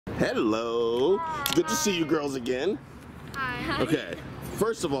Hello. It's good to see you girls again. Hi. Okay.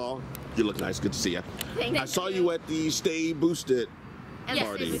 First of all, you look nice. Good to see you. I saw you at the Stay Boosted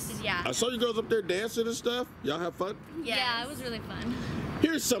party. Yeah. I saw you girls up there dancing and stuff. Y'all have fun? Yes. Yeah, it was really fun.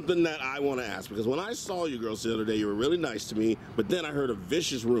 Here's something that I want to ask, because when I saw you girls the other day, you were really nice to me, but then I heard a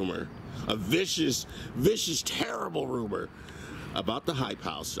vicious rumor, a vicious, terrible rumor about the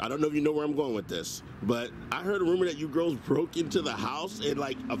Hypehouse. I don't know if you know where I'm going with this, but I heard a rumor that you girls broke into the house, and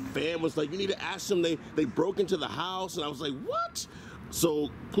like a fan was like, you need to ask them, they broke into the house, and I was like, what? So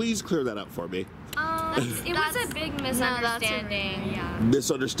please clear that up for me. It was a big misunderstanding.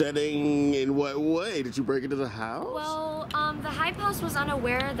 Misunderstanding in what way? Did you break into the house? Well, the Hypehouse was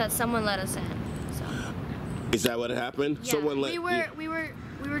unaware that someone let us in. So. Is that what happened? Yeah. Someone let we were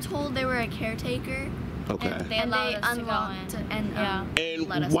told they were a caretaker. Okay. And they allowed us to go in.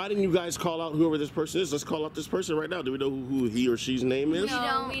 And why didn't you guys call out whoever this person is? Let's call out this person right now. Do we know who he or she's name is?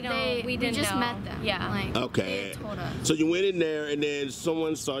 No, we don't. We just met them. Yeah. Like, okay. They told us. So you went in there, and then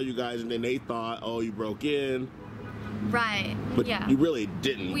someone saw you guys, and then they thought, oh, you broke in. Right. But you really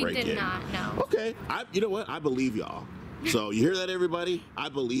didn't break in. We did not, no. Okay. You know what? I believe y'all. So you hear that, everybody? I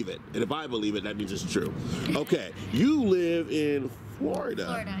believe it. And if I believe it, that means it's true. Okay. You live in Florida.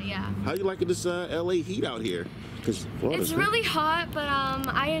 Florida, yeah. How you liking this LA heat out here? Because it's really hot, but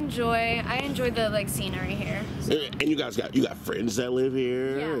I enjoy the scenery here. So. And you guys got friends that live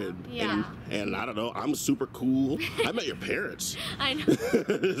here. Yeah. And I don't know, I'm super cool. I met your parents. I know.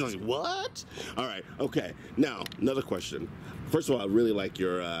 It's like, what? All right. Okay. Now another question. First of all, I really like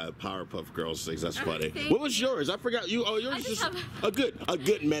your Powerpuff Girls things. That's funny. What was yours? I forgot. Yours is just a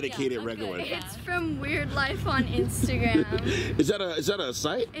good medicated regular one. It's from Weird Life on Instagram. Is that a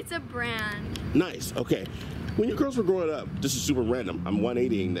site? It's a brand. Nice. Okay. When you girls were growing up, this is super random. I'm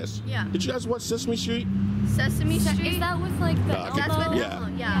 180ing this. Yeah. Did you guys watch Sesame Street? Sesame Street? Is that with like the That's with yeah.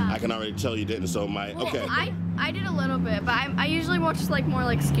 Yeah. I can already tell you didn't. So okay. I did a little bit, but I usually watch more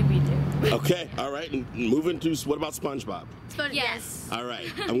like Scooby-Doo. Okay. All right. And moving to what about SpongeBob? Yes. All right.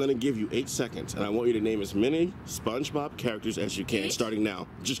 I'm gonna give you 8 seconds, and I want you to name as many SpongeBob characters as you can, starting now.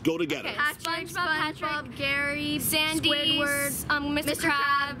 Just go together. Okay. SpongeBob, Gary, Sandy, Squidward, Mr.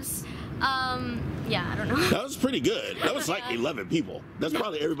 Krabs. Yeah, I don't know. That was pretty good. That was like 11 people. That's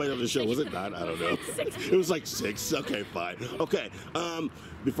probably everybody on the show. Was it not? I don't know. It was like 6. Okay, fine. Okay.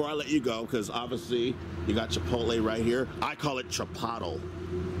 Before I let you go, because obviously you got Chipotle right here. I call it Chipotle.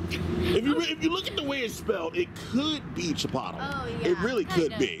 If you look at the way it's spelled, it could be Chipotle. Oh, yeah. It really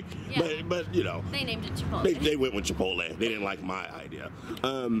could be. Yeah. But you know. They named it Chipotle. They went with Chipotle. They didn't like my idea.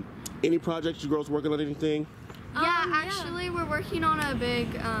 Any projects you girls working on anything? Yeah, actually, we're working on a big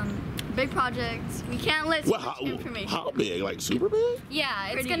project. We can't list information. How big? Like super big? Yeah,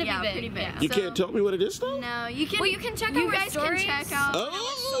 it's gonna be big. Pretty big. Yeah. You can't tell me what it is though? No, you can. Well, you can check out You our guys stories. can check out.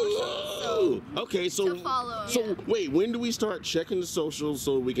 Oh, okay. So to follow. So wait, when do we start checking the socials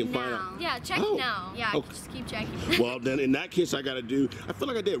so we can find out? Yeah, check now. Yeah, Okay. just keep checking. Well, then in that case, I gotta do. I feel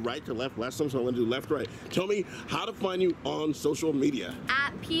like I did right to left last time, so I'm gonna do left right. Tell me how to find you on social media.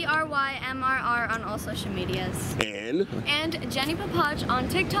 At PRYMRR on all social medias. And Jenny Papaj on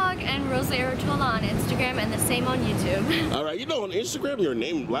TikTok and Roselie Arritola on Instagram, and the same on YouTube. All right, you know on Instagram your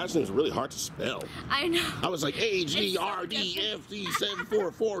last name is really hard to spell. I know. I was like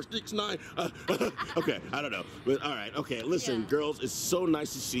AGRDFC74469. Okay, I don't know, but all right. Okay, listen, girls, it's so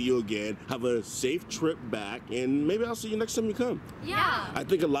nice to see you again. Have a safe trip back, and maybe I'll see you next time you come. Yeah. I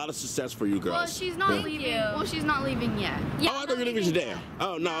think a lot of success for you girls. Well, she's not leaving. Well, she's not leaving yet. Yeah, oh, I thought you were leaving today.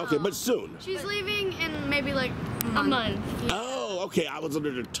 Oh no, okay, but soon. She's leaving in maybe like a month. Oh, okay. I was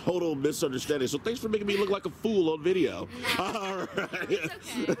under the total misunderstanding. So thanks for making me look like a fool on video. All right.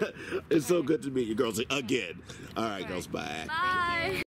 It's okay. It's so good to meet you girls again. All right, girls. Bye. Bye.